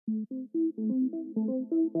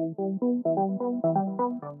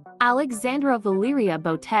Alexandra Valeria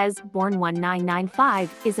Botez, born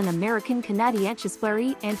 1995, is an American-Canadian chess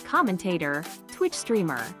player and commentator, Twitch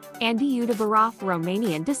streamer, and YouTuber of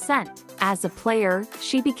Romanian descent. As a player,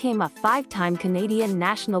 she became a 5-time Canadian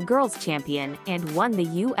National Girls Champion and won the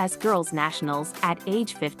U.S. Girls Nationals at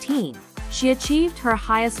age 15. She achieved her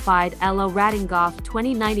highest FIDE Elo rating of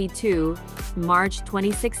 2092, March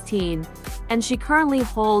 2016, and she currently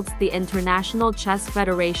holds the International Chess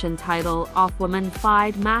Federation title of Woman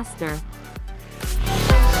FIDE Master.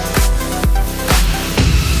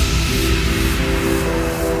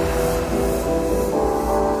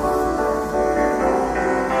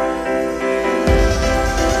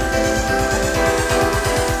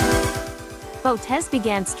 Botez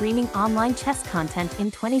began streaming online chess content in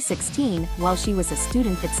 2016 while she was a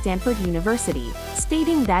student at Stanford University,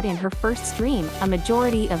 stating that in her first stream, a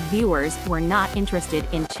majority of viewers were not interested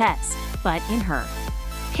in chess, but in her.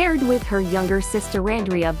 Paired with her younger sister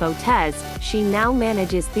Andrea Botez, she now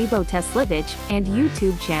manages the Botez Livage and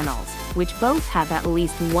YouTube channels, which both have at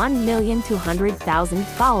least 1,200,000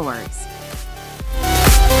 followers.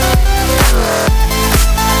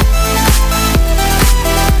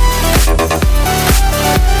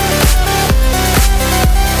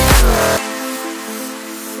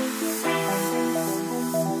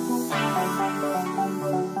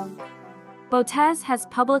 Botez has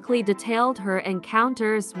publicly detailed her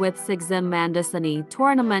encounters with Sigzim Mandasani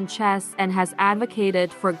tournament chess and has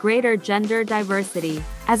advocated for greater gender diversity.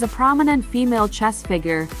 As a prominent female chess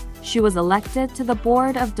figure, she was elected to the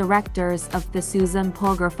board of directors of the Susan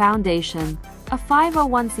Polgar Foundation, a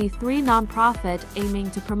 501c3 nonprofit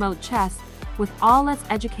aiming to promote chess with all its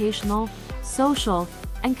educational, social,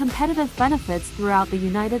 and competitive benefits throughout the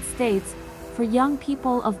United States for young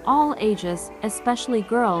people of all ages, especially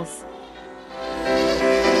girls.